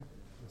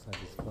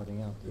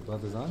starting out. The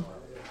blood is on?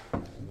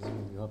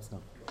 We hope so.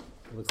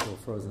 It looks a little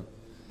frozen.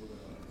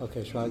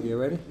 Okay, Shrag, you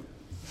ready?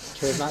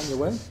 Chair's not in your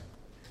way?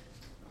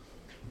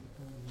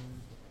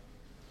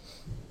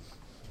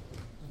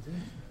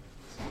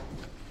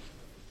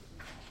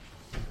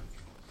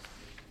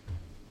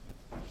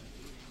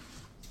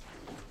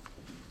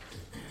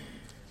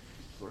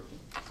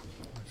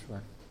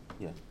 Sure.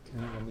 Yeah.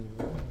 Can I mean,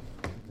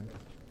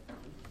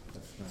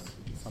 that's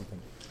something.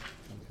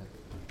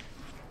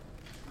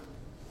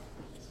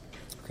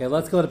 Okay,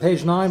 let's go to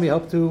page 9. We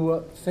hope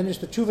to finish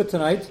the tshuva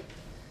tonight.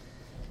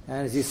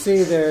 And as you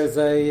see, there's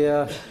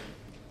a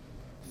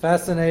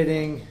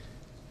fascinating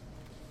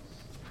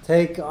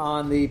take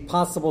on the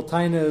possible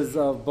tainas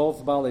of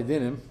both Baalei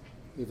Dinim.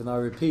 Even though I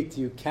repeat,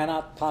 you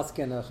cannot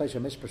paskin a chesha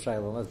mishpah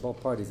unless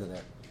both parties are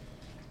there.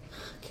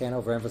 Can't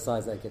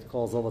overemphasize that. I get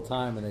calls all the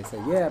time, and they say,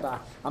 "Yeah,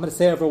 but I'm going to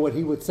say over what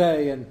he would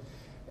say," and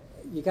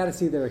you got to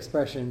see their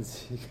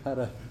expressions. You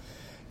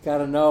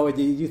gotta know.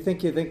 You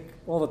think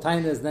all the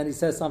tainas, and then he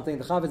says something.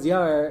 The Chavetz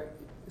Yair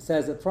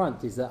says up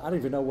front, he said, I don't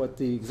even know what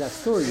the exact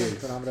story is,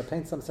 but I'm going to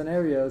paint some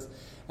scenarios,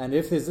 and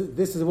if this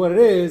is what it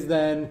is,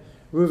 then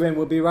Reuven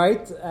would be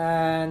right,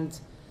 and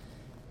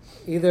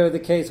either the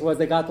case was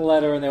they got the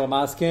letter and they were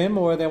maskim,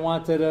 or they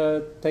wanted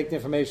to take the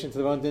information to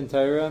their own din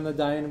Torah, and the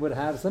Dayan would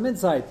have some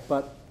insight.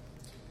 But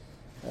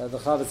the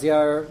Chavetz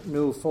Yair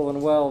knew full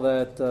and well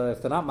that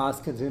if they're not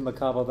maskim to be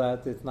makabel,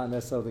 that it's not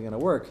necessarily going to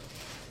work.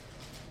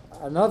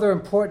 Another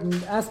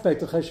important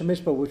aspect of Chesed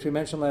Mishpah, which we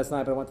mentioned last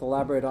night, but I want to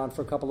elaborate on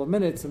for a couple of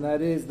minutes, and that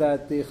is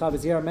that the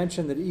Chavetz Yair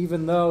mentioned that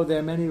even though there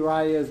are many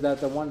rayas that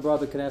the one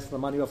brother can ask for the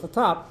money off the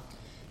top,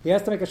 he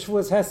has to make a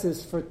shvuas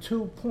hesis for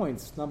 2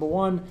 points. Number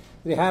one,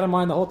 that he had in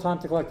mind the whole time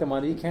to collect the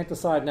money. He can't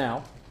decide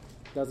now.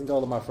 Doesn't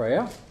go to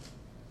Mafreya.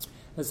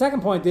 The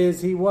second point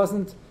is he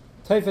wasn't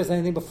teifes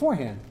anything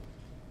beforehand.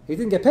 He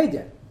didn't get paid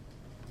yet.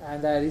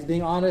 And that he's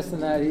being honest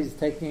and that he's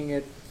taking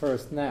it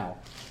first now.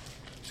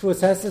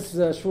 Shvuas Hesis,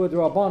 Shvuah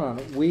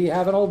D'Rabbanan. We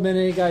have an old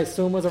minig, I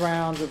assume was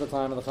around at the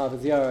time of the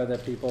Chavetz Yair,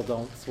 that people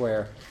don't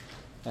swear.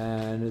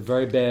 And it's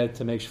very bad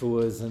to make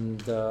shvuas,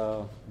 and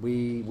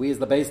we as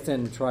the Beis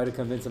Din try to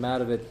convince him out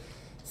of it.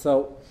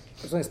 So,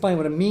 I just want to explain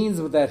what it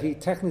means with that he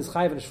technically is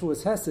chayiv in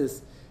Shvuas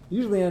Hesis.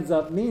 Usually ends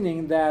up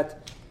meaning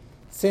that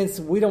since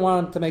we don't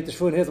want him to make the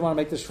shvuah, and he doesn't want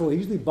to make the shvuah, he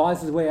usually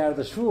buys his way out of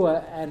the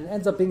shvuah, and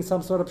ends up being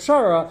some sort of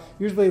pshara,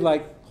 usually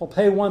like he'll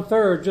pay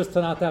 1/3 just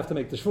to not have to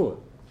make the shvuah.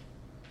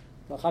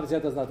 The Chavetz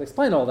Yair does not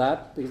explain all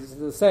that, because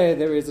to say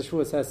there is a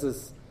Shvuas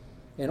Hesis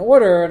in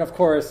order, and of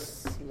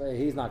course,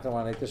 he's not going to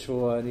want to make the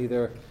Shvuah, and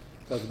neither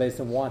does the Beis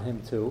Din want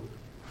him to.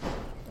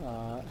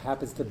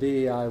 Happens to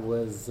be, I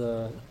was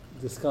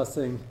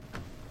discussing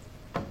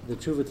the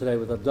tshuva today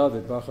with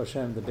Abdavid, Baruch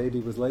Hashem, the baby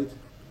was late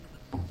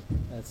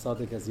at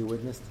Sadiq, as you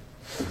witnessed.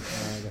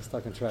 I got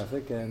stuck in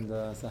traffic, and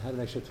so I had an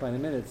extra 20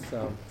 minutes,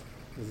 so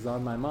this is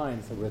on my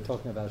mind. So we were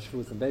talking about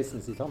Shvuas and Beis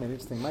Din. He told me an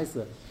interesting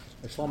maisa.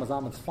 Shlomo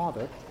Zalman's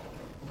father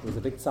was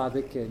a big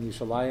tzaddik in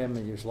Yerushalayim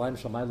and Yerushalayim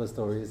Shamayla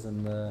stories,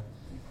 and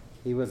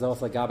he was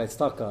also a Gabbai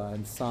Tzedakah,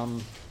 and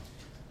some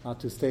not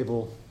too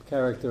stable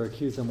character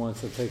accused him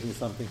once of taking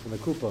something from the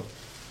kuppah.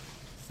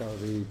 So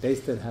the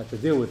Beis Din had to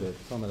deal with it.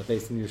 From the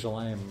Beis Din in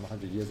Yerushalayim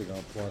 100 years ago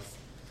plus.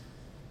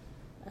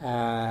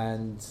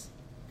 And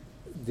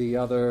the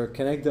other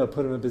Kenegda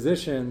put him in a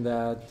position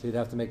that he'd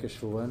have to make a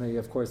shvuah, and he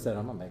of course said,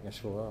 I'm not making a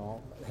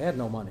shvuah. I had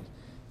no money.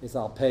 He said,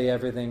 I'll pay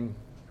everything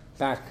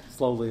back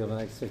slowly over the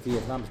next 50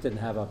 years. Namish didn't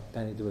have a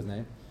penny to his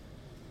name.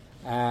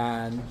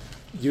 And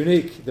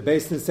unique, the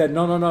Beis Din said,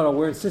 no,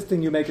 we're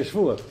insisting you make a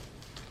shvuah.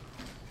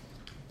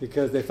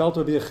 Because they felt it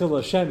would be a chil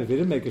Hashem if he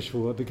didn't make a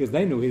shvuah, because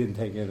they knew he didn't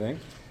take anything.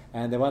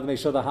 And they wanted to make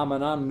sure the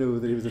Hamanam knew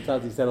that he was a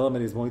tzaddik. He said, and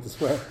he was willing to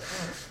swear.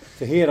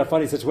 So he had a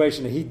funny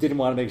situation. He didn't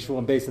want to make a shvuah,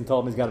 and Beis Din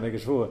told him he's got to make a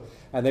shvuah.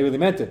 And they really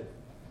meant it.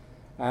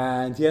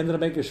 And he ended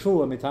up making a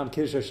shvuah, mitam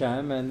Kiddush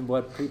Hashem, and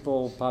what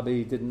people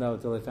probably didn't know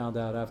until they found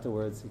out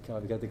afterwards, he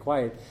got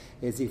quiet,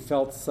 is he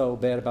felt so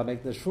bad about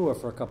making the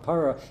shvuah for a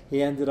kapara,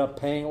 he ended up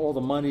paying all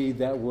the money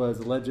that was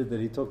alleged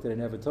that he took that he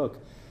never took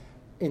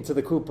into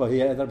the kuppah.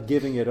 He ended up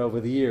giving it over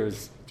the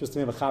years, just to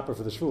make a chapar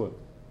for the shvuah.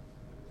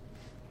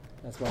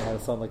 That's why I had a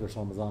son like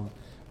Shlomo Zalman.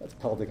 That's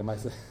politic, I might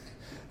say.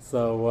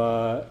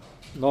 So,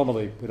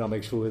 normally, we don't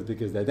make shvuahs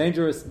because they're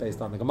dangerous,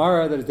 based on the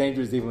Gemara, that it's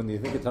dangerous even when you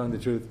think you're telling the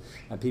truth,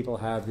 and people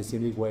have this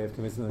unique way of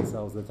convincing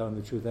themselves they're telling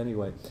the truth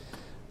anyway.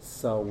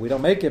 So we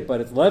don't make it,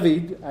 but it's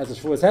levied as a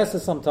shvuas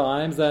hesis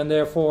sometimes, and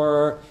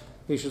therefore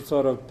he should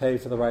sort of pay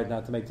for the right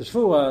not to make the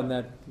shvuah, and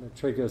that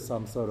triggers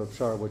some sort of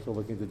shar, which we're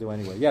looking to do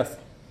anyway. Yes?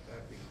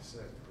 That being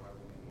said, why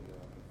wouldn't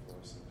he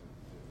force him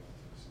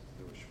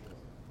to do a shvuah?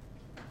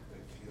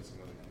 If he doesn't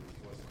know,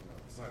 he wasn't,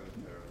 it's not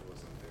in there, it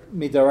wasn't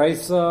there.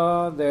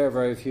 Midaraisa, there are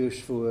very few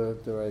shvuah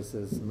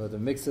deraisas, the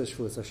mixes,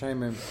 shvuas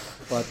hashemim,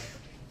 but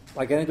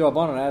like any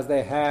D'Rabbanan, as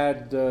they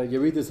had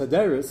Yeridus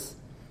Haderis,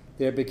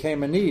 there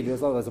became a need.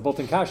 There's a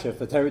built-in kasha. If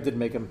the Torah didn't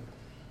make him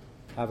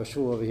have a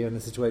shvuah over here in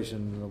this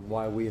situation,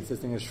 why are we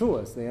insisting on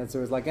shvuahs? The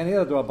answer is like any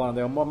other D'Rabbanan,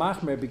 they were more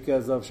machmer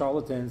because of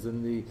charlatans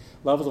and the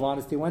levels of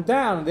honesty went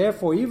down, and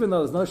therefore, even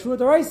though there's no shvuah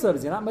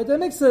deraisa, you're not made the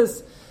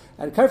mixes,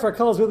 And Kaifer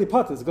Kol is really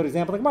potter. It's a good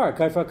example of Gemara.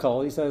 Kaifer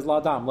Kol, he says,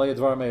 La Dam, La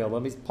Yadvar Me'ol,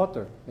 he's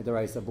potter, but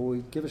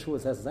we give a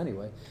Shuas Hesses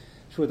anyway.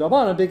 Shuas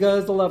Darbanan,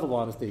 because the level of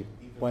honesty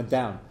went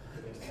down.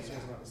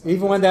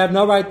 Even when they have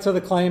no right to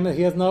the claim,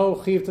 he has no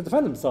chiv to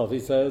defend himself. He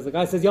says, the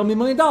guy says, Yom $1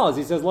 million.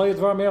 He says, Lo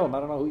Yadvar Me'ol, I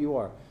don't know who you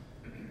are.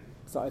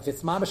 So if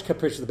it's mamish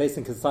capricious, the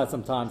basin can decide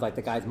sometimes, like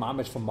the guy's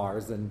mamish from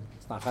Mars, and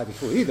it's not Chayv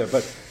Shua either,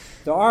 but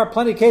there are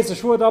plenty of cases of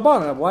Shua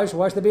Darbanan. Why should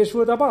there be a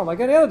Shua Darbanan? Like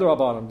any other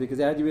Darbanan, because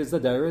they had to use the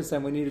Deiris,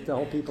 and we needed to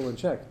hold people in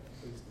check.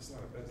 It's not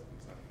a bet.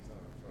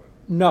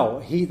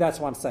 No, that's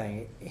what I'm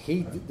saying.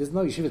 There's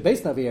no yeshivas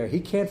based over here. He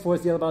can't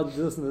force the other Baal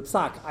to listen to the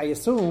psak. I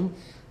assume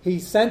he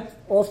sent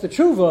off the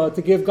tshuva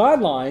to give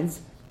guidelines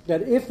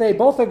that if they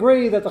both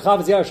agree that the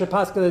Chavaz Yair should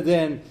pass the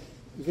din,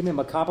 you can be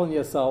makabel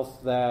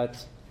yourself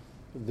that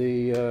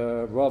the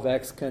Rav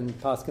X can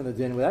pass the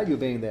din without you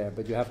being there,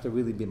 but you have to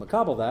really be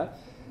makabel that.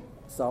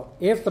 So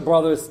if the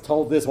brothers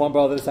told this one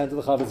brother to send to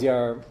the Chavaz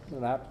Yair,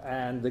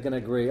 and they're going to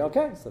agree,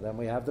 okay, so then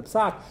we have the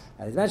psak.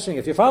 And he's mentioning,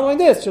 if you're following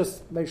this,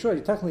 just make sure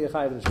you're technically a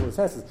chayiv in the Shulas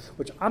Hesses,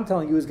 which I'm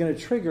telling you is going to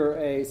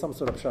trigger some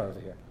sort of pshar over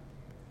here.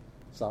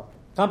 So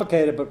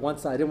complicated, but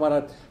once I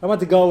want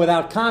to go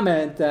without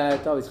comment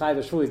that he's chayiv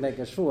a shvu, he's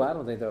making a shvu. I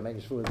don't think they're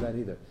making a shvu then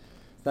either.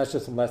 That's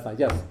just from last night.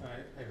 Yes.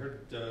 I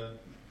heard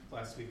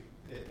last week,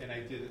 and I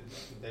did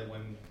that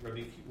when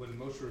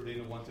Moshe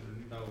Rabbeinu wanted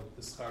to know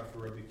the schar for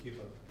Rabbi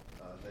Kiva.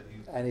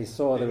 And he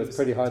saw that it was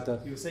pretty hard to...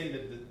 He was saying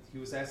that he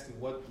was asking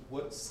what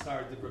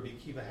schar did Rabbi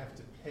Kiva have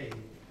to pay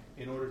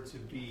in order to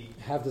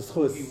have the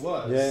who schus. He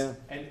was. Yeah.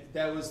 And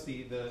that was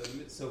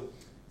so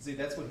see,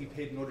 that's what he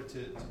paid in order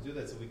to do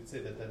that. So we could say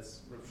that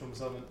that's from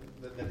someone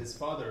that his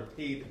father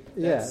paid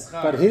that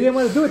schar. But he didn't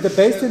want to do it. The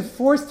Beis Din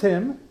forced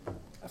him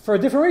for a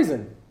different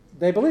reason.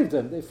 They believed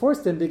him. They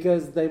forced him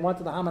because they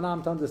wanted the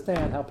Hamanam to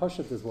understand how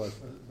pashut this was.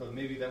 But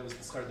maybe that was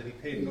the schar that he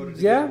paid in order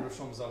to get Rosh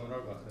Zalman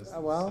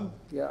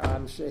Auerbach.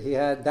 I'm sure he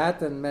had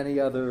that and many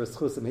other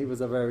schusim. He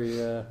was a very,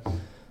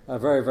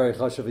 very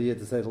chashuv yid,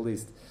 to say the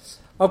least.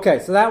 Okay,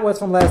 so that was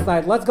from last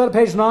night. Let's go to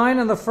page 9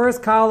 in the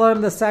first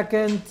column, the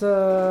second,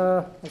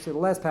 the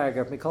last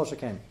paragraph, Mikol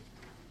Shekem.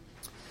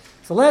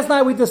 So last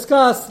night we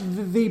discussed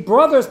the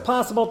brother's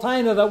possible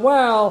taina that,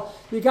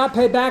 you got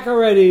paid back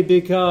already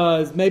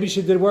because maybe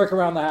she did work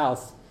around the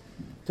house.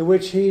 To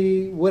which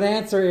he would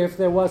answer if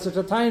there was such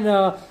a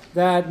taina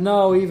that,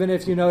 no, even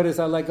if you notice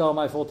I let go of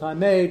my full-time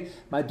maid,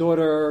 my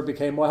daughter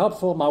became more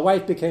helpful, my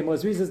wife became more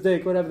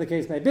zrizasdik, whatever the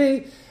case may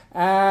be,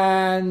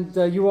 and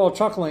you were all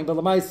chuckling, but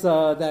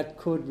l'maisa, that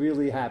could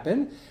really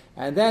happen.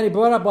 And then he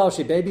brought up,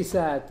 she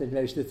babysat, and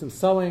maybe she did some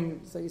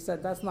sewing. So he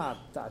said, that's not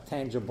a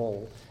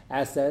tangible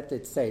asset.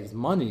 It saves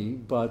money,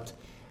 but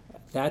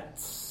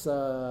that's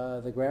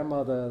the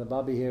grandmother, the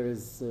Bobby here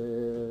is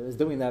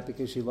doing that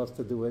because she loves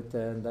to do it,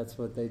 and that's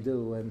what they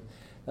do, and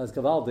that's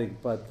gavaldig.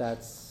 But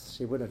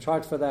she wouldn't have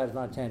charged for that. It's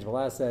not a tangible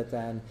asset,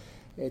 and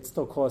it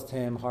still cost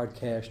him hard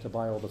cash to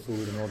buy all the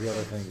food and all the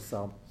other things.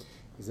 So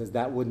he says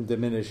that wouldn't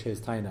diminish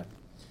his taina.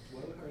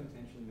 What would her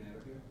intention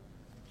matter here?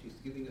 She's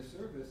giving a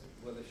service.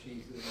 Whether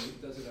she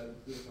does it out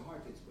of good of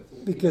heart, it's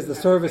with because the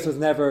service was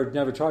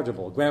never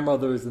chargeable.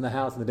 Grandmother is in the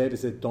house and the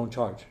babysitter don't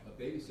charge. A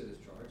babysitter's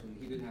charge, and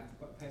he didn't have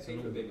to pay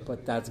for a babysitter.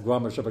 But that's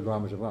grummer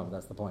shabbat.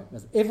 That's the point.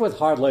 If it was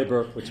hard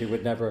labor, which he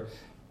would never,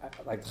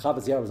 like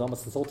Chavaz Yair was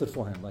almost insulted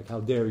for him. Like, how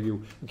dare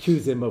you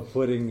accuse him of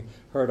putting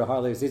her to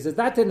hard labor? So he says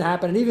that didn't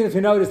happen. And even if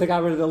you notice they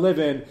got rid of the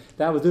live-in,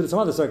 that was due to some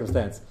other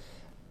circumstance.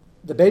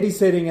 The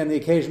babysitting and the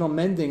occasional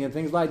mending and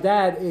things like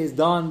that is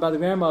done by the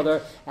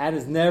grandmother and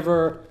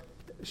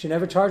she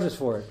never charges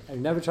for it.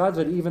 And never charges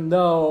it, even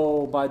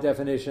though, by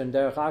definition,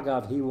 Derech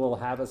Agav, he will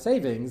have a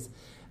savings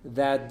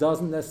that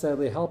doesn't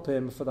necessarily help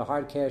him for the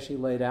hard cash he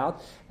laid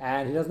out.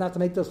 And he doesn't have to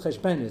make those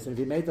cheshbenis. And if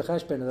he made the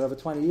cheshben over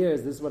 20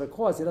 years, this is what it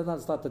costs, he doesn't have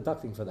to start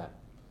deducting for that.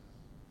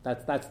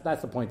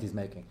 That's the point he's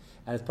making.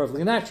 And it's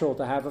perfectly natural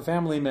to have a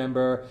family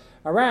member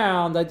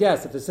around that,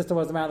 yes, if the sister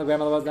wasn't around, the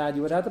grandmother wasn't around,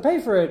 you would have to pay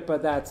for it,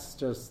 but that's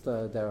just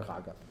Derech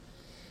Agav.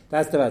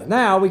 That's the best.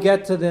 Now we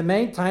get to the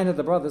main taina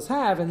the brothers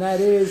have, and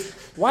that is,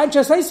 why don't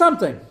you say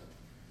something?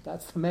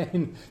 That's the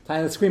main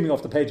taina screaming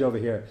off the page over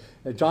here.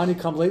 Johnny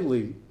come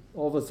lately,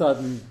 all of a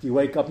sudden you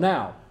wake up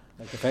now.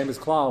 Like the famous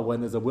klal,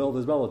 when there's a will,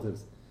 there's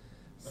relatives.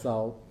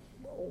 So,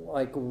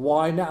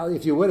 why now?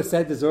 If you would have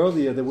said this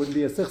earlier, there wouldn't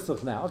be a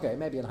sichsuch now. Okay,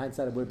 maybe in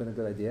hindsight it would have been a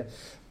good idea.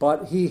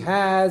 But he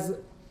has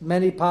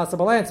many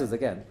possible answers.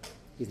 Again,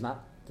 he's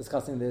not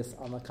discussing this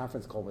on a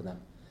conference call with them.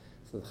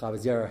 So the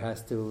Chavaz Yair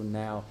has to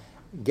now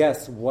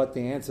guess what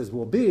the answers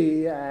will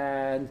be,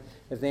 and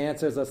if the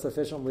answers are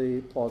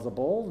sufficiently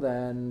plausible,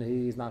 then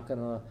he's not going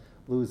to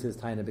lose his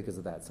taina because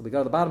of that. So we go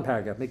to the bottom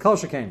paragraph. Mikol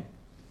Shekem.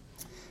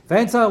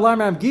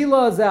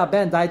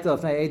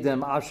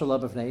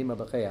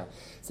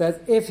 Says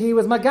if he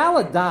was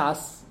Magala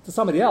Das to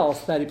somebody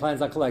else that he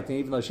plans on collecting,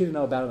 even though she didn't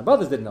know about it and the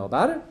brothers didn't know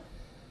about it.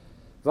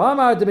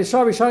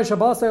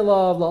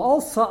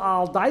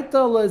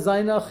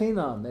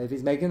 If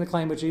he's making the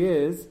claim, which he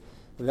is,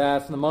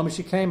 that from the moment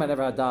she came, I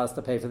never had das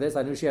to pay for this.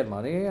 I knew she had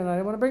money, and I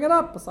didn't want to bring it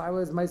up. So I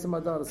was Meisim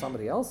Madah to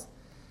somebody else.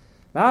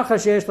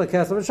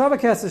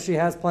 She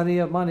has plenty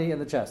of money in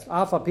the chest.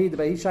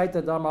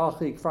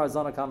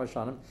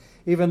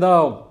 Even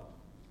though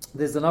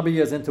there's a number of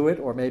years into it,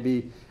 or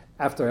maybe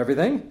after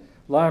everything.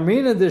 We don't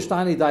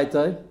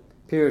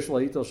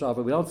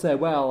say,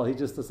 well, he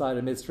just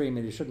decided midstream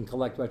and he shouldn't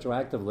collect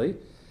retroactively.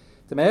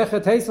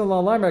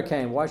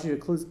 Why should you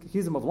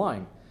accuse him of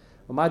lying?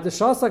 So why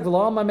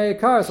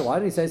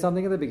did he say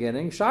something in the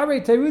beginning? As I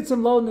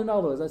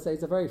say,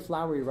 it's a very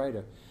flowery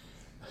writer.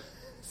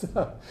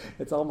 So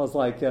it's almost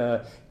like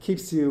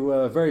keeps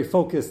you very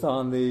focused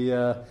on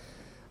the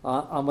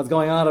on what's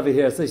going on over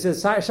here. So he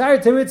says, he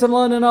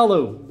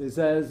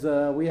says,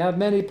 we have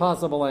many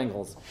possible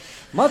angles.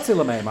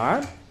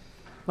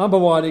 Number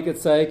one, he could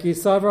say,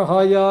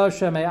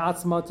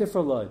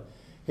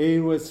 he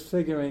was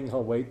figuring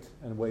he'll wait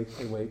and wait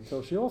and wait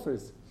till she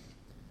offers.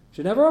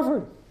 She never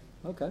offered.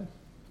 Okay.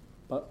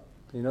 But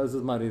he knows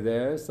his money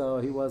there, so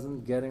he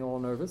wasn't getting all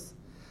nervous.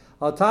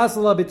 If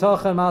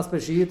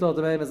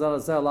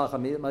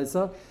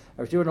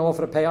she were to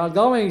offer to pay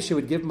ongoing, she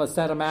would give him a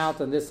set amount,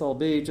 and this will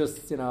be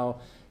just,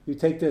 you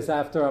take this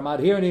after I'm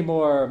not here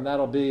anymore, and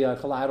that'll be a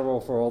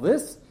collateral for all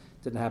this.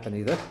 Didn't happen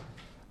either.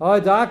 Or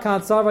he thought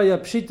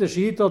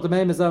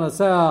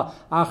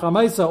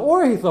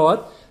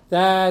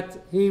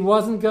that he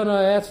wasn't going to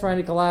ask for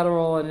any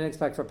collateral and didn't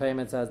expect for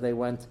payments as they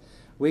went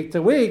week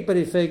to week, but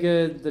he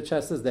figured the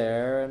chest is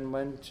there, and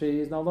when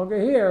she's no longer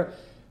here,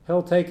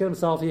 he'll take it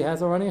himself. He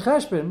has a running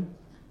cheshbon.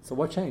 So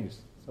what changed?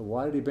 So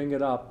why did he bring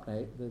it up?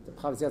 The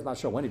Chavis is not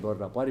sure when he brought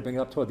it up. Why did he bring it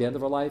up toward the end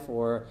of her life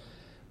or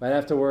right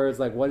afterwards?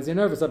 Like, what is he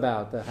nervous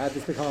about? Had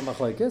this become a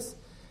machlokes?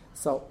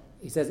 So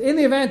he says, in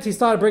the event he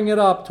started bringing it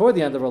up toward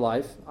the end of her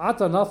life,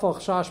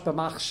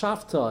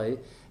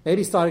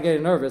 maybe he started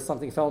getting nervous,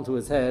 something fell into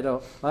his head.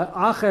 A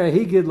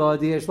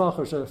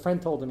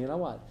friend told him, you know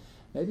what?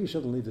 Maybe you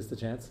shouldn't leave this to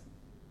chance.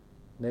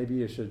 Maybe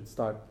you should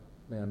start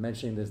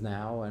mentioning this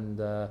now and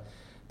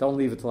don't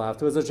leave it till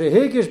afterwards.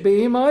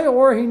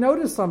 Or he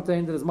noticed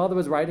something that his mother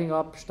was writing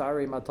up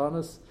shtari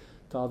matanas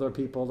to other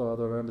people or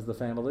other members of the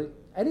family.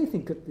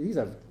 Anything could, these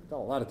are a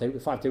lot of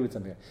 5 terutzim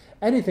in here.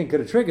 Anything could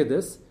have triggered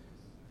this.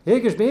 She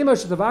saw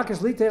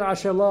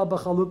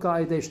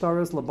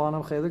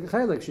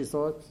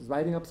it, she's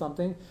writing up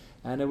something,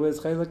 and it was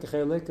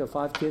chelik of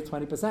 5 kids,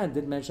 20%,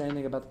 didn't mention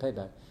anything about the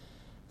payback.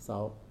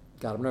 So,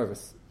 got him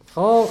nervous.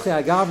 And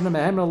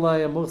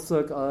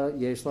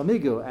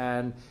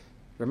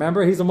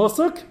remember, he's a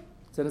musuk,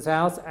 it's in his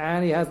house,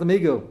 and he has the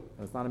migu.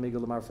 It's not a migu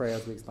lemar frey,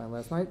 as we explained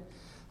last night.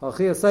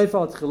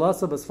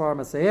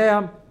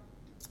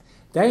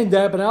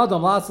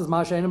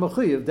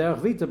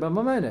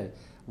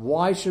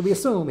 Why should we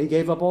assume he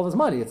gave up all his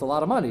money? It's a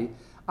lot of money.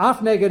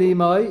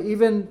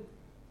 Even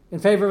in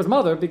favor of his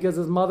mother, because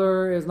his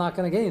mother is not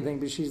going to get anything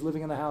because she's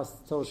living in the house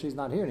until she's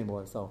not here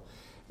anymore. So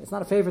it's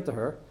not a favor to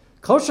her.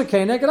 And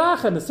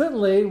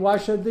certainly, why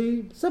should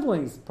the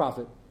siblings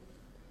profit?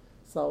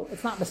 So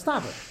it's not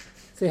mistaber.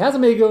 So he has a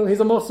migu, he's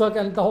a musuk,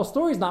 and the whole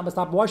story is not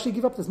mistaber. Why should he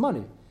give up this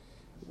money?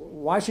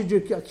 Why should you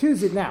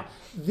accuse it now?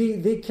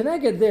 The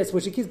keneged this,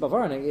 which he keeps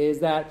bavarning, is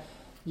that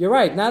you're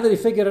right. Now that he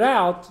figured it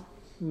out,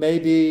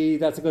 maybe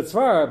that's a good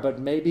svar, but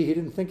maybe he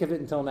didn't think of it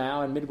until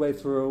now, and midway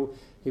through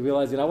he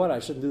realized, you know what, I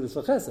shouldn't do this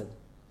for chesed.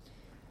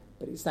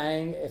 But he's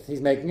saying if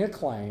he's making a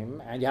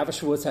claim and you have a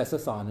shvuas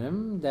hesed on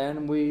him,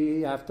 then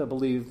we have to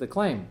believe the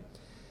claim.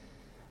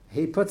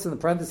 He puts in the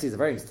parentheses a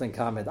very interesting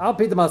comment. Al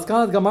pi the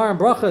maskanat gamar and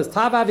brachas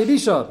tava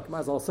vibisha. Might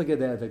as well say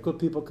there that good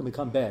people can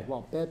become bad.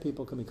 Well, bad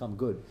people can become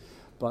good,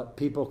 but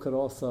people could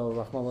also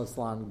Rahman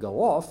al-Islam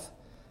go off.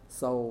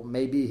 So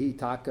maybe he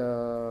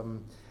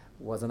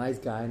was a nice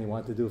guy and he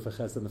wanted to do it for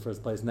chesed in the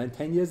first place. And then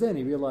 10 years in,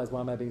 he realized, why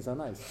am I being so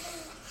nice?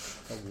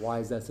 So why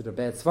is that such a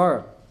bad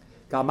svara?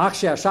 The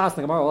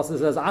Gemara also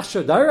says,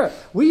 Achshadara.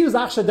 We use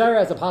Achshadara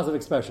as a positive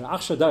expression.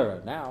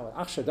 Achshadara. Now,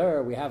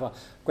 Achshadara, we have a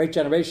great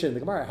generation. The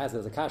Gemara has it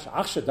as a kasha.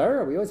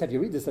 Achshadara, we always have you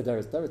read this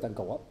Adaras. Adaras doesn't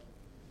go up.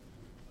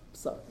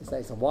 So you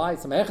say, so why?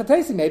 So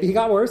maybe he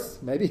got worse.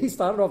 Maybe he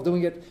started off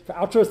doing it for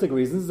altruistic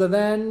reasons and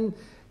then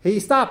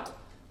he stopped.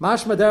 But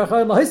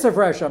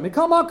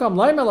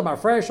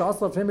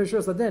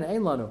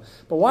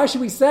why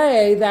should we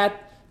say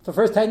that for the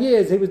first 10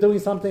 years he was doing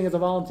something as a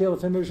volunteer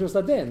with him?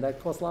 That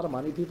cost a lot of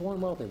money. People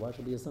weren't wealthy. Why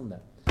should we assume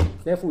that?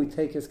 Therefore, we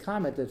take his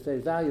comment at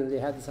face value that he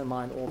had this in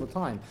mind all the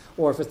time.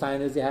 Or if his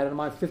taina is he had it in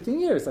mind 15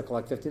 years, so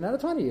collect 15 out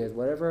of 20 years,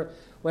 whatever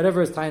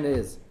his taina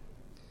is.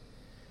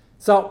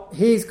 So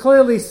he's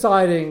clearly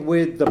siding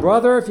with the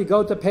brother. If you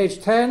go to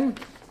page 10,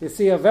 you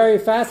see a very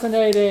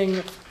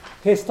fascinating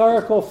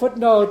historical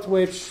footnote,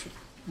 which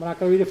we're not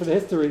going to read it for the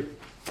history.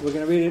 We're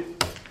going to read it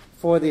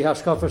for the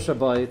Hashkafa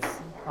Shabbat. It's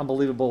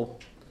unbelievable.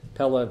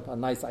 Pella, a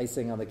nice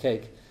icing on the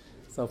cake.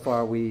 So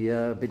far,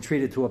 we've been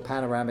treated to a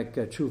panoramic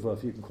tshuva,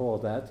 if you can call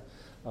it that,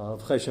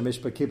 of Chesed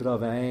Mishpat, Kibbutz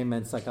Avim,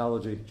 and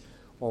psychology,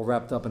 all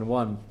wrapped up in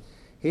one.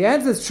 He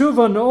ends his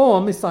tshuva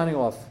noam. He's signing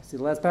off. See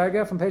the last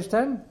paragraph on page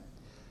 10?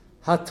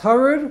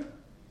 Hatarid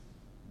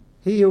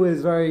He who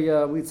is very,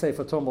 we'd say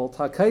for tumult.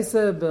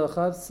 Hakaise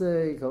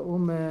b'chavse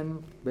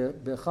ka'umen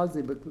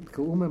b'chavse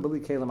ka'umen b'li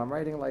kelim. I'm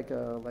writing like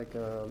a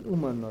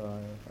umen.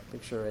 I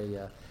picture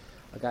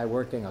a guy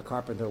working, a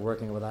carpenter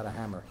working without a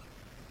hammer,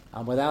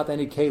 without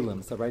any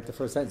kelim. So right, the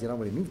first sentence, you know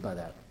what he means by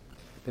that.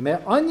 It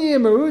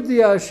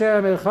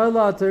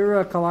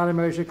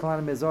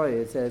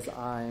says,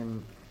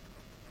 I'm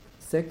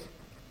sick,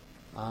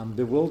 I'm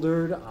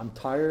bewildered, I'm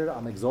tired,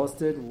 I'm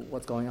exhausted.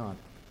 What's going on?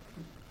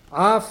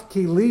 Af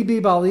ki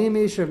libi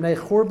balimi shavnei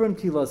churban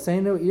ki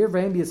losenu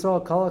irveim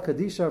yisrael kala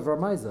kadisha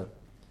v'ramaiza.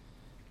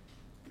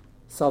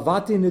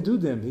 Salvati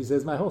nedudim. He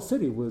says, my whole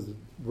city was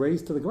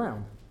razed to the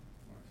ground.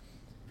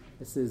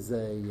 This is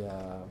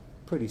a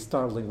pretty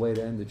startling way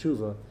to end the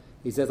tshuva.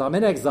 He says, I'm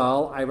in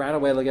exile. I ran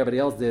away like everybody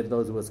else did,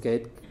 those who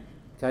escaped.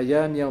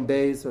 Kayem yom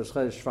beis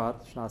v'shchesh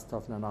shvat shnas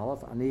tafnan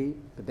aleph. Ani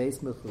bebeis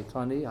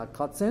mechutani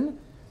hakatzin.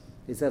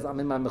 He says, I'm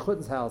in my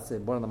mechutin's house,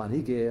 in one of the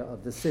manhigi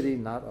of the city,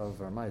 not of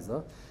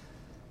Ramaiza.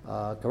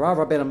 Karav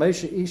Rabbeinu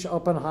Moshe Ish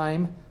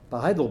Oppenheim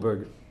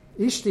Heidelberg.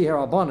 Ishti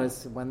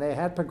Herabonis, when they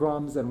had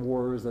pogroms and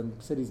wars and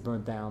cities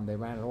burnt down, they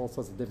ran in all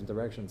sorts of different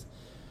directions.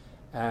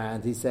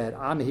 And he said,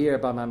 I'm here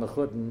by my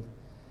mechutin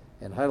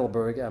in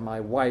Heidelberg, and my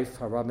wife,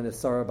 Rabbeinu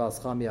Sarah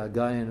Baschami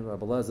Agayin,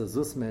 Rabbi Lezer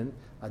Zusman,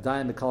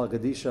 Adayin Mikala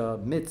Gadisha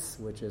Mitz,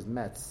 which is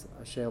Metz,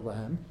 Asher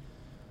Lahem.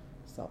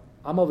 So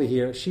I'm over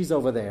here, she's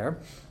over there.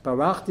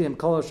 Barachti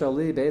Kol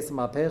Shali Be'esam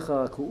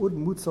Apecha Ku'ud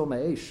Mutzo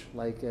Me'esh,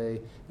 like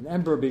an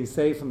ember being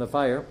saved from the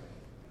fire.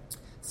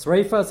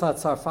 Sreifas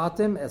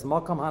HaTzarfatim Es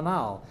Makam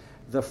Hanal.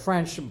 The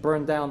French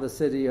burned down the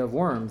city of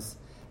Worms.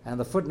 And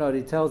the footnote,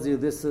 he tells you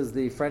this is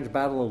the French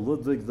battle of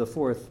Ludwig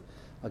IV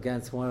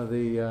against one of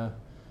the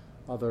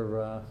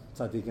other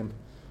tzaddikim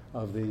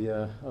of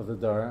the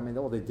Dar. I mean,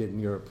 all they did in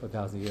Europe for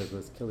 1,000 years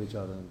was kill each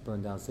other and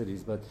burn down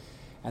cities.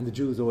 And the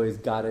Jews always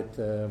got it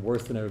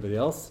worse than everybody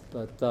else.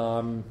 But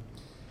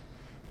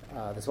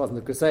this wasn't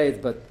the Crusades,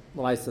 but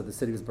Melissa, the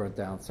city was burnt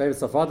down. Sveva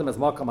Safadim as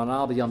Makam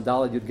Anal b'Yom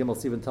Daled Yud Gimel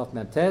Sivan Tov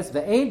Mem Tes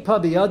ve'ein pa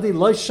b'yadi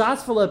lo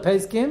shasful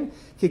peskim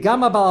ki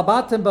gama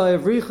balabatim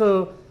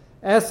ba'evrichu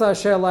esa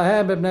sher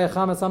lahem b'bnei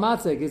chametz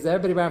hamatzik. He says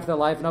everybody ran for their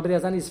life. Nobody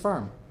has any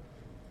sperm.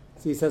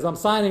 So he says, I'm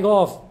signing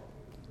off.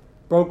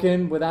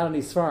 Broken without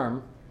any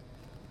sperm.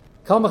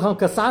 Kol mecham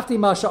kasafti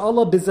masha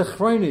Allah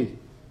b'zechroni.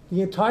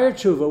 The entire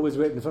tshuva was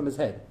written from his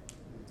head.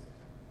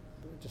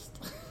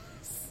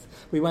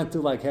 We went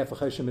through like half a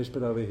Choshen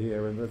Mishpat over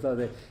here, and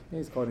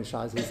he's quoting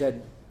Shas. He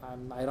said,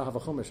 I don't have a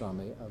Chumash on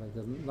me.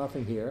 There's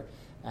nothing here.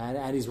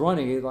 And he's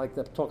running. He like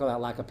to talk about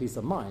lack of peace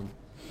of mind.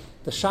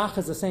 The Shach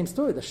is the same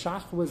story. The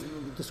Shach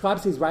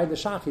describes he's riding the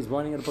Shach. He's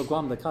running in a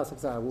pogrom. The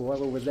Cossacks are,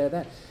 whoever was there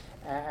then.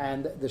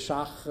 And the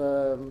Shach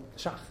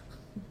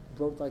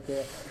wrote like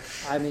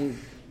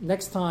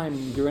next time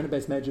you're in a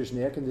base medrash and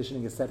the air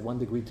conditioning is set 1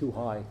 degree too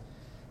high,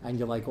 and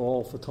you're like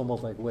all for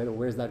tumult, like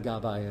where's that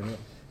gabbai? And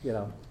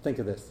think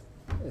of this.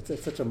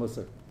 It's such a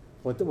musar.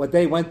 What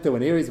they went through,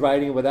 and here he's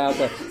writing it without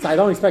the. So I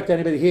don't expect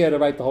anybody here to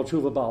write the whole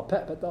tshuva Baal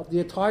Peh, but the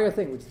entire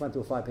thing, we just went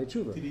through a 5-page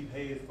tshuva. Did he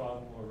pay his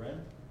father-in-law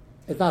rent?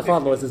 It's not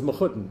father-in-law, it's his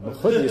mechutin.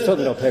 Mechutin, you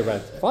certainly don't pay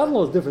rent.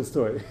 Father-in-law is a different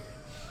story.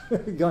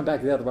 Going back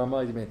to the other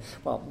Ramah, you mean,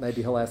 well,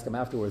 maybe he'll ask him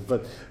afterwards,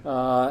 but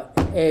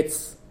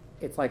it's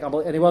like,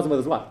 and he wasn't with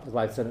his wife. His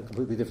wife's in a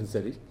completely different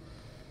city.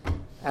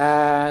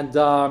 And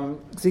so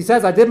he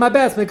says, I did my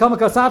best. Half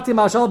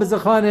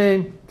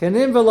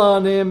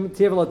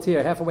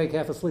awake,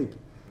 half asleep.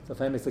 It's a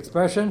famous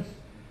expression.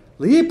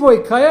 He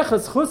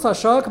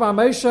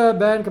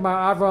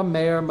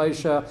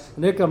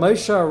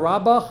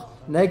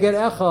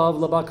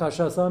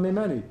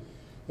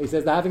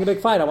says, they're having a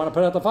big fight. I want to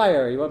put out the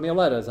fire. He wrote me a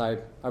letter. So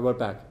I wrote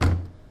back.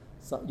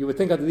 So you would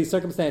think under these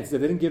circumstances,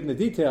 if they didn't give him the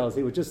details,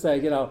 he would just say,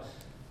 you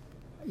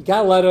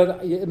got a letter,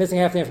 you're missing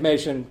half the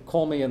information,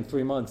 call me in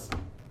 3 months.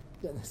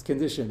 His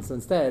conditions.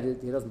 Instead,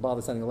 he doesn't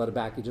bother sending a letter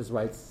back. He just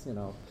writes,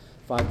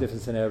 5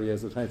 different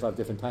scenarios with 25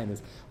 different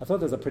tainas. I thought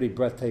there's a pretty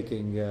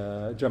breathtaking,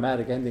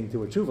 dramatic ending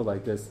to a tshuva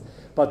like this.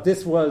 But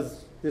this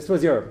was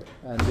Europe,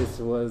 and this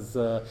was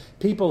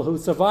people who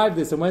survived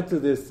this and went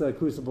through this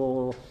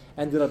crucible.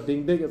 Ended up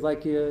being big. It's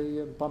like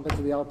you bump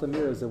into the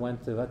Altamiras who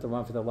had to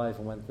run for their life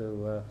and went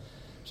to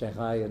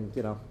Shanghai, and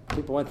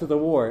people went through the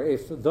war.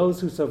 If those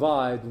who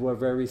survived were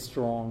very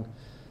strong,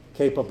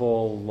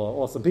 capable,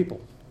 awesome people.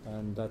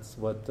 And that's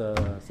what,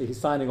 see, he's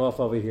signing off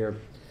over here.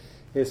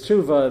 His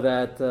tshuva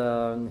that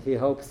he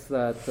hopes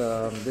that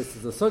this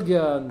is a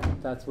sugya, and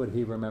that's what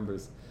he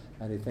remembers.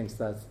 And he thinks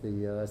that's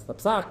the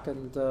psak,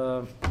 and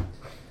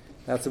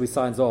that's how he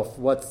signs off.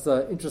 What's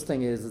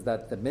interesting is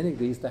that the meaning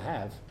they used to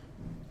have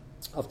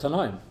of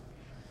Tanaim,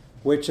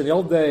 which in the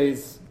old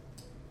days,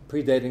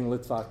 predating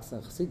Litvaks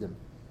and Chassidim,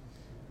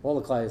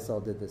 all the Klai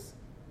Yisrael did this.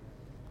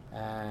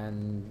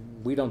 And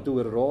we don't do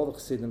it at all. The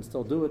Chassidim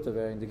still do it to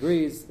varying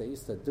degrees. They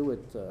used to do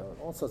it,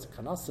 all sorts of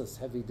kanasas,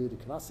 heavy-duty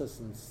kanasas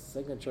and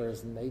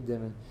signatures and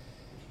eidim.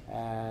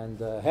 And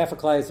half a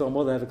Klai Yisrael,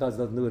 more than half a Klai Yisrael,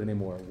 doesn't do it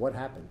anymore. What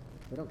happened?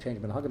 We don't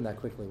change Minhagim that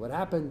quickly. What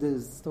happened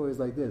is stories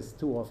like this,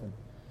 too often.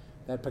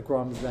 They had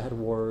pogroms, they had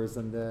wars,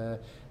 and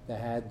they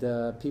had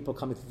people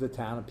coming through the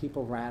town, and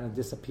people ran and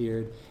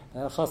disappeared.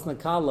 And Chasna and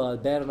Kala,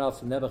 bad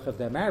enough, Nebuch, if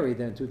they're married,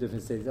 they're in two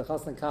different cities.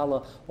 Chasna and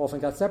Kala often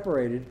got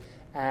separated,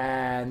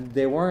 and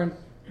there was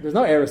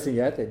no Erusin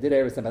yet. They did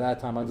Erusin by that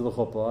time under the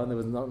chuppah, and there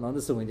was no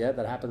Nisuin yet.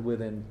 That happened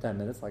within 10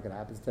 minutes, like it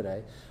happens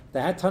today.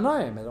 They had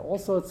Tanaim, and all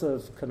sorts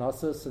of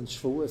Knesses and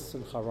Shvuas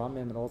and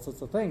Charamim and all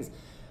sorts of things.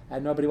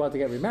 And nobody wanted to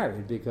get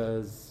remarried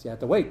because you had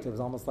to wait. It was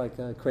almost like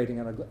creating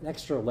an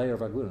extra layer of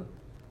Agunan.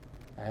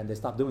 And they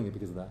stopped doing it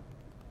because of that.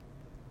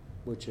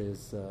 Which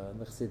is,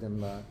 the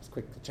Chassidim is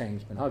quick to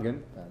change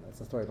Minhagim. That's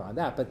the story behind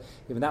that. But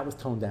even that was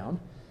toned down.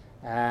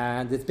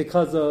 And it's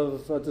because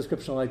of a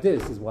description like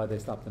this is why they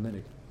stopped the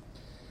minhag.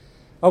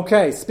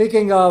 Okay,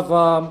 speaking of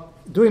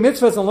doing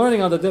mitzvahs and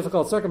learning under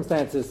difficult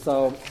circumstances.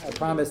 So I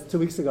promised 2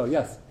 weeks ago,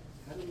 yes?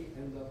 How did he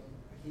end up,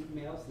 he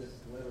mails this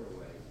letter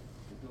away.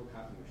 There's no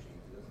copy machine.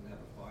 He doesn't have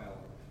a file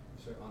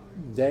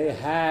on They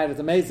had, it's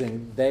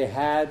amazing, they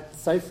had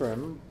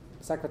Seifrim,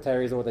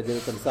 secretaries, or they did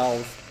it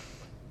themselves.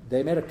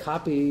 They made a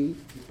copy.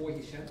 Before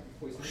he sent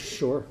it?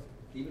 Sure.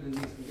 Even in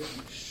these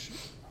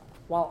conditions?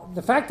 Well,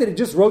 the fact that he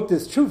just wrote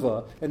this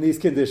tshuva in these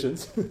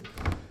conditions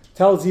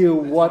tells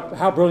you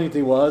how brilliant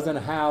he was and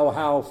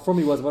how firm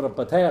he was, what a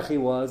bateach he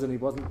was, and he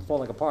wasn't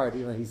falling apart.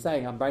 Even he's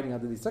saying, I'm writing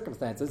under these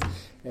circumstances.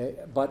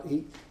 But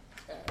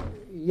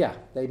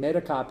they made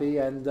a copy,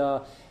 and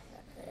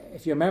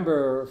if you're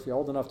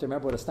old enough to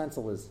remember what a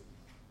stencil is,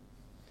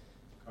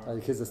 the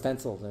kids a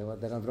stencil,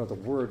 they don't even know the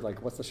word,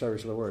 like what's the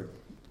shirish of the word?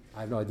 I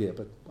have no idea,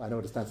 but I know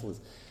what a stencil is.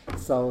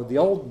 So the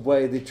old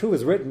way, the true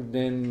is written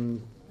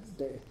in,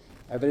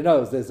 everybody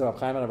knows there's Reb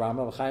Chaim and a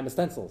Rambam, Reb Chaim is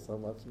stencil.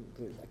 So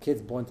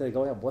kids born today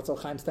go, what's Reb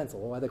Chaim stencil?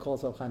 Why do they call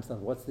it Reb Chaim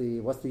stencil? What's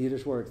the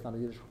Yiddish word? It's not a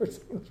Yiddish word, it's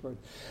an English word,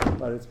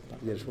 but it's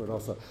a Yiddish word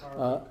also.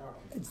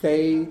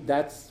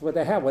 That's what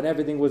they had. When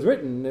everything was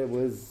written,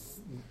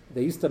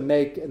 they used to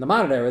make, in the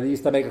modern era, they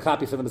used to make a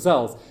copy for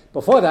themselves.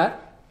 Before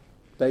that,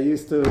 they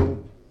used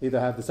to either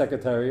have the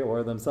secretary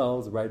or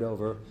themselves write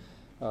over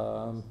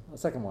a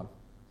second one.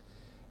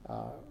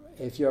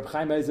 If you're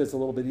Chaim Ozer, it's a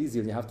little bit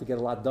easier. You have to get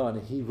a lot done.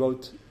 He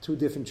wrote 2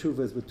 different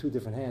tshuvas with 2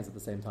 different hands at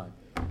the same time.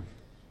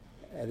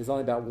 And there's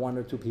only about 1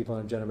 or 2 people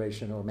in a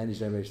generation or many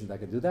generations that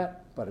can do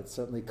that, but it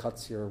certainly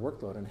cuts your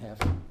workload in half.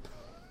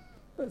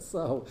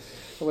 So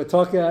we're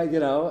talking,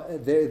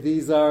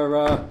 these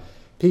are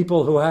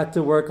people who had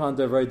to work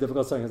under very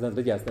difficult circumstances.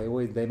 But yes,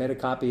 they made a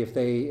copy. If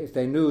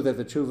they knew that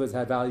the tshuvas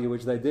had value,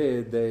 which they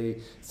did,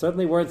 they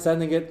certainly weren't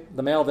sending it.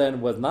 The mail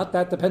then was not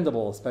that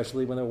dependable,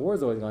 especially when there were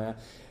wars always going on.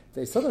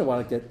 They certainly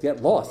wanted to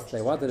get lost.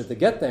 They wanted it to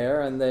get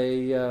there, and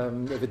they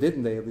if it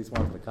didn't, they at least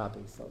wanted a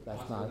copy. So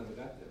that's not.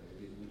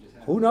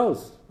 Who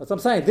knows? That's what I'm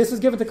saying. This is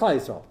given to Klal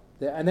Yisrael,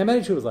 and there are many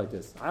tshuvas like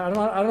this. I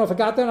don't know if it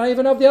got there. And I don't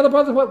even know if the other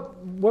brothers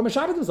were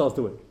meshabed themselves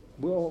to it.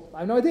 Well, I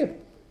have no idea.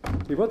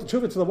 He wrote the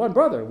tshuva to the one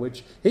brother,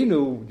 which he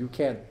knew you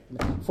can't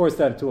force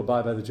them to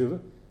abide by the tshuva,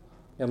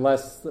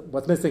 unless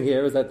what's missing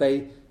here is that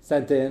they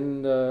sent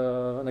in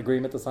an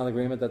agreement, a signed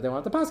agreement that they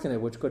want to pass in it,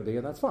 which could be,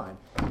 and that's fine.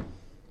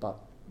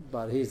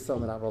 But he's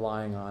certainly not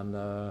relying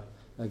on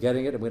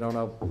getting it, and we don't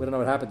know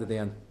what happened at the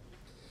end.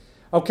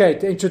 Okay,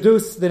 to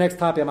introduce the next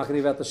topic, I'm not going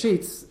to leave out the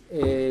sheets,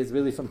 is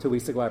really from 2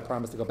 weeks ago. I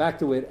promised to go back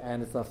to it,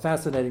 and it's a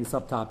fascinating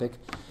subtopic,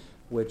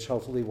 which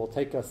hopefully will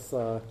take us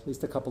at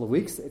least a couple of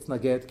weeks. It's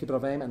Nageh to Kippur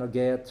Avim and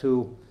Nageh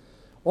to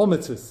all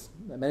mitzvahs.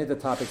 Many of the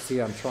topics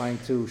here I'm trying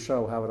to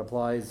show how it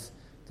applies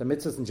to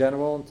mitzvahs in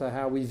general and to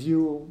how we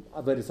view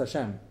Avodas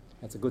Hashem.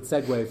 That's a good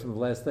segue from the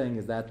last thing,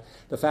 is that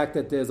the fact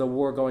that there's a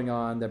war going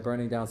on, they're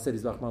burning down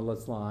cities, Rahman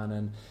al-Islam,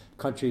 and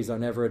countries are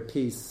never at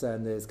peace,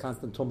 and there's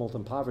constant tumult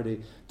and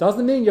poverty,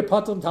 doesn't mean you're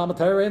patur Talmud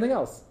Torah or anything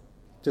else.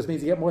 It just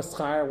means you get more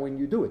schar when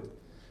you do it.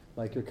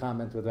 Like your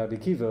comment with Rabbi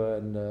Kiva,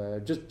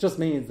 and just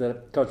means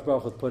that Coach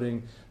Baruch is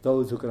putting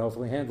those who can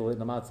hopefully handle it in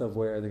the matzav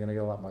where they're going to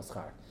get a lot more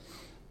schar.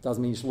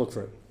 Doesn't mean you should look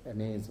for it. It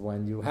means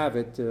when you have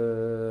it,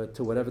 to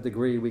whatever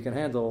degree we can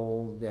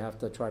handle, you have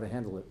to try to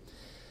handle it.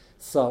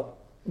 So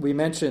we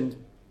mentioned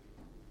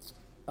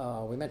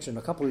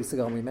a couple of weeks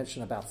ago, and we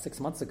mentioned about 6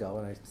 months ago,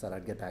 and I said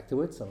I'd get back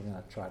to it, so I'm going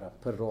to try to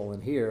put it all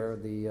in here,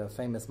 the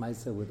famous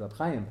Maisa with Reb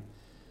Chaim,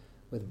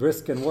 with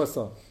Brisk in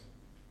Warsaw.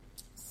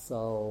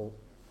 So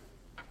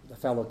the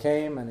fellow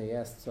came and he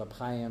asked Reb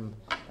Chaim,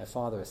 my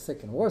father is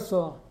sick in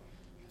Warsaw, I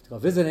have to go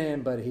visit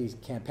him, but he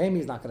can't pay me,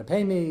 he's not going to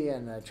pay me,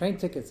 and the train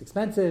ticket's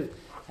expensive,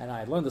 and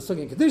I learned the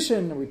Sugi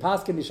condition, and we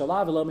paskin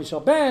Mishalav, Elo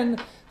Mishal Ben,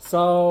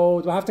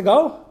 so do I have to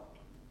go?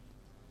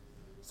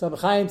 So Reb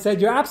Chaim said,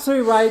 you're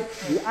absolutely right,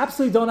 you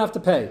absolutely don't have to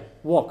pay,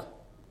 walk.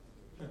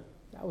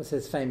 That was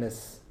his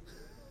famous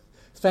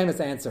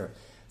answer.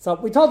 So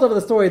we told over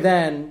the story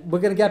then, we're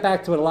going to get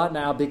back to it a lot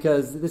now,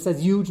 because this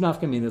has huge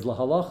nafkaminas,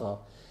 lahalacha.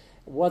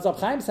 Was Reb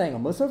Chaim saying a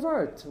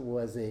musavert?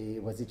 Was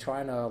he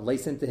trying to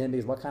lace into him?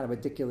 Because what kind of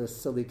ridiculous,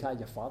 silly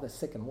your father's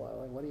sick, and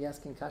what are you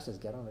asking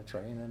kashas? Get on a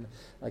train, and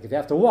like if you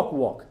have to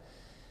walk.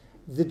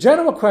 The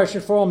general question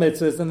for all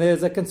mitzvahs, and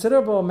there's a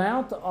considerable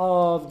amount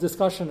of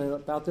discussion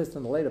about this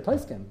in the later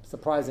Poskim,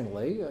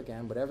 surprisingly,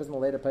 again, whatever's in the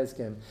later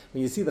Poskim,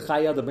 when you see the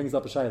Chayyad brings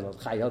up a Shayla,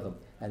 Chayyadim,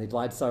 and he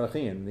blind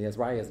Sarachin, the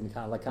Ezrayas,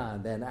 Mikan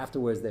Lakan, then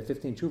afterwards there are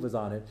 15 chuvas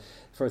on it.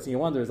 First thing you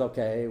wonder is,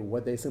 okay,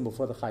 what they assume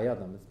before the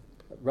Chayyadim?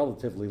 It's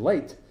relatively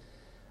late.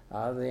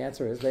 The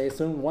answer is they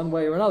assume one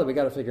way or another. We've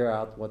got to figure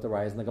out what the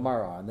Rayas and the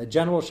Gemara are. And the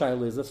general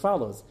Shayla is as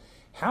follows.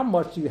 How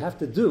much do you have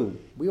to do?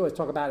 We always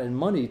talk about in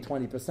money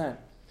 20%.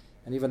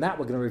 And even that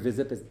we're going to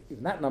revisit, because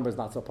even that number is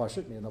not so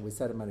pashut, even though we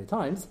said it many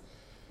times.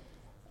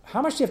 How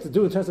much do you have to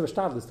do in terms of a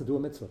shtadlis to do a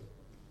mitzvah?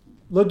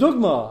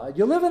 L'dugma,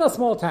 you live in a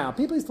small town.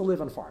 People used to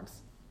live on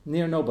farms,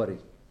 near nobody.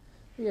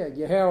 Yeah,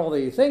 you hear all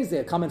the things,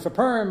 they come in for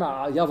perm,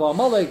 Yavo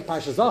Amalek,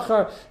 Parsha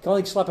Zachar, you can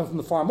only schlep in from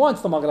the farm once,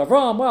 the Magen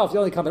Avram. Well, if you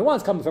only come in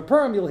once, come in for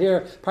perm, you'll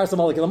hear Parsha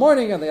Amalek in the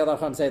morning, and the other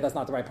Chacham say that's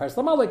not the right Parsha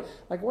Amalek.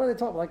 Like, what are they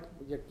talking? Like,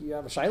 you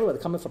have a shayla where they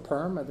come in for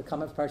perm, and they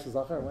come in for Parsha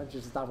Zachar, why don't you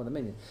just stop with the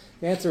minion?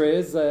 The answer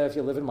is, if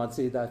you live in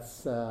Monsey,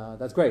 that's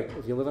great.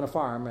 If you live in a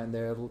farm, and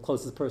the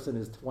closest person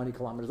is 20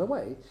 kilometers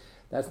away,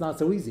 that's not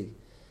so easy.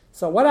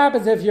 So what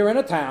happens if you're in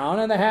a town,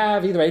 and they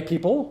have either 8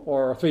 people,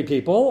 or 3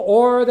 people,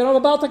 or they don't have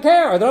a bal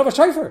takar, or they don't have a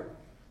shofar?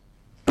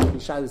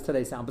 These shilas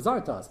today sound bizarre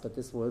to us, but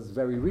this was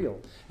very real.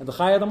 And the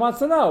Chayyad wants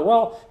to know,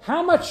 well,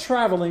 how much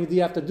traveling do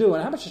you have to do,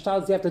 and how much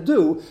shilas do you have to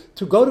do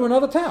to go to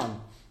another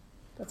town?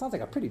 That sounds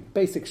like a pretty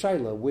basic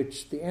shaila,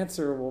 which the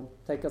answer will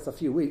take us a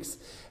few weeks.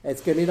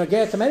 It's going to be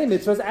nogeh to many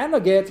mitzvahs, and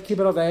nogeh to keep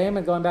it ovayim,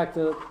 and going back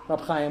to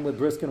Rab Chaim with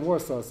Brisk in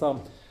Warsaw.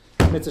 So,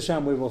 Mitzvah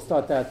Shem, we will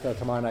start that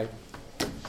tomorrow night.